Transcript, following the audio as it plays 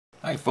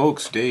Hi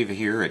folks, Dave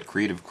here at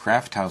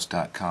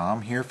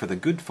creativecrafthouse.com, here for the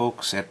good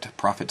folks at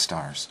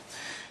Profitstars.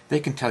 They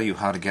can tell you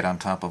how to get on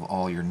top of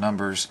all your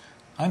numbers.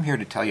 I'm here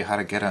to tell you how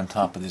to get on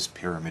top of this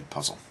pyramid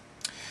puzzle.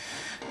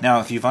 Now,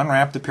 if you've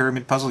unwrapped the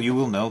pyramid puzzle, you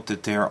will note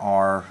that there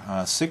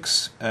are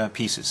 6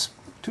 pieces.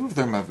 2 of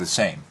them are the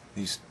same,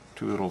 these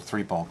 2 little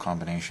 3-ball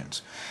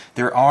combinations.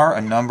 There are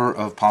a number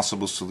of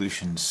possible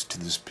solutions to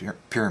this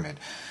pyramid.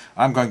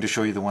 I'm going to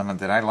show you the one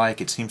that I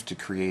like. It seems to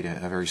create a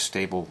very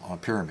stable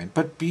pyramid,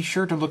 but be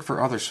sure to look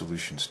for other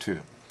solutions too.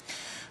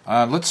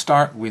 Let's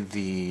start with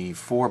the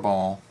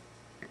 4-ball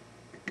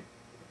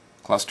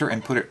cluster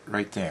and put it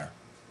right there.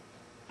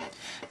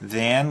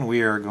 Then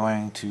we are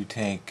going to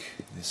take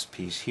this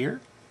piece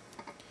here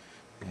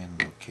and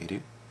locate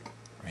it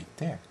right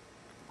there.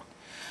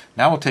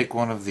 Now we'll take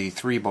one of the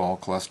 3-ball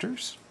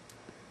clusters,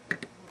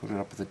 put it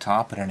up at the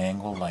top at an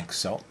angle like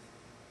so.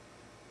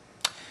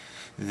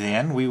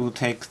 Then we will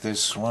take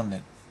this one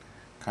that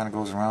kind of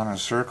goes around in a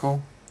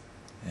circle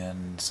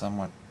and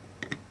somewhat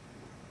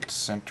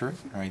center it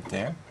right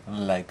there,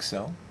 like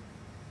so.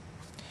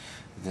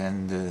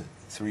 Then the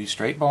 3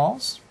 straight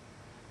balls,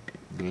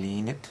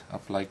 lean it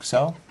up like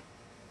so.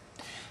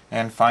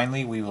 And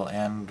finally we will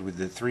end with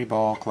the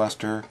 3-ball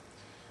cluster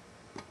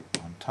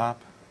on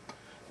top,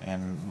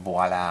 and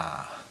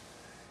voila!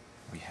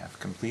 We have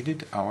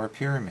completed our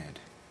pyramid.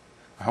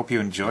 I hope you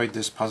enjoyed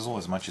this puzzle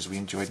as much as we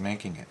enjoyed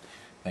making it.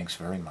 Thanks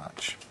very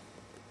much.